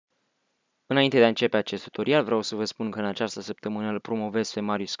Înainte de a începe acest tutorial, vreau să vă spun că în această săptămână îl promovez pe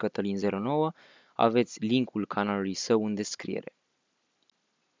Marius Cătălin 09. Aveți linkul canalului său în descriere.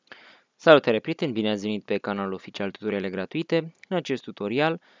 Salutare prieteni, bine ați venit pe canalul oficial Tutoriale Gratuite. În acest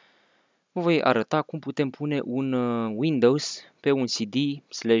tutorial vă voi arăta cum putem pune un Windows pe un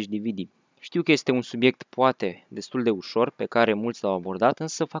CD/DVD. Știu că este un subiect poate destul de ușor, pe care mulți l-au abordat,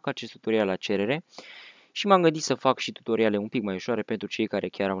 însă fac acest tutorial la cerere și m-am gândit să fac și tutoriale un pic mai ușoare pentru cei care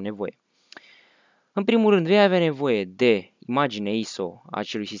chiar au nevoie. În primul rând, vei avea nevoie de imagine ISO a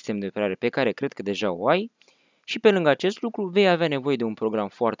acelui sistem de operare pe care cred că deja o ai și pe lângă acest lucru vei avea nevoie de un program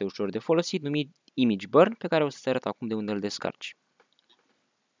foarte ușor de folosit numit Image Burn, pe care o să-ți arăt acum de unde îl descarci.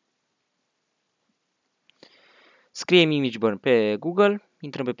 Scriem Image Burn pe Google,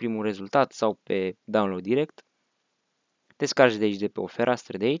 intrăm pe primul rezultat sau pe Download direct, descarci de aici de pe o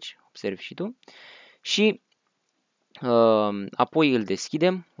fereastră de aici, observi și tu, și apoi îl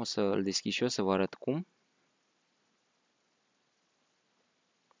deschidem, o să îl deschid și eu să vă arăt cum.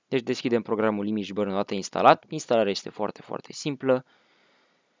 Deci deschidem programul Image Burn odată instalat. Instalarea este foarte simplă.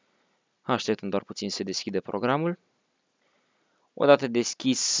 Așteptăm doar puțin să se deschide programul. Odată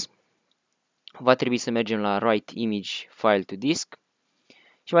deschis, va trebui să mergem la Write Image File to Disk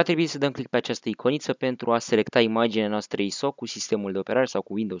și va trebui să dăm click pe această iconiță pentru a selecta imaginea noastră ISO cu sistemul de operare sau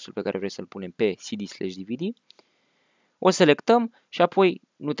cu Windows-ul pe care vrem să-l punem pe CD/DVD. O selectăm și apoi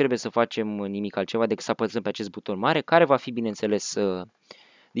nu trebuie să facem nimic altceva decât să apăsăm pe acest buton mare, care va fi, bineînțeles,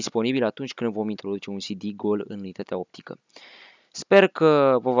 disponibil atunci când vom introduce un CD gol în unitatea optică. Sper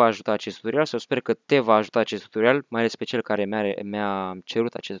că vă va ajuta acest tutorial sau sper că te va ajuta acest tutorial, mai ales pe cel care mi-a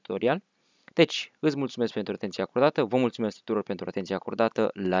cerut acest tutorial. Deci, îți mulțumesc pentru atenția acordată, vă mulțumesc tuturor pentru atenția acordată,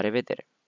 la revedere!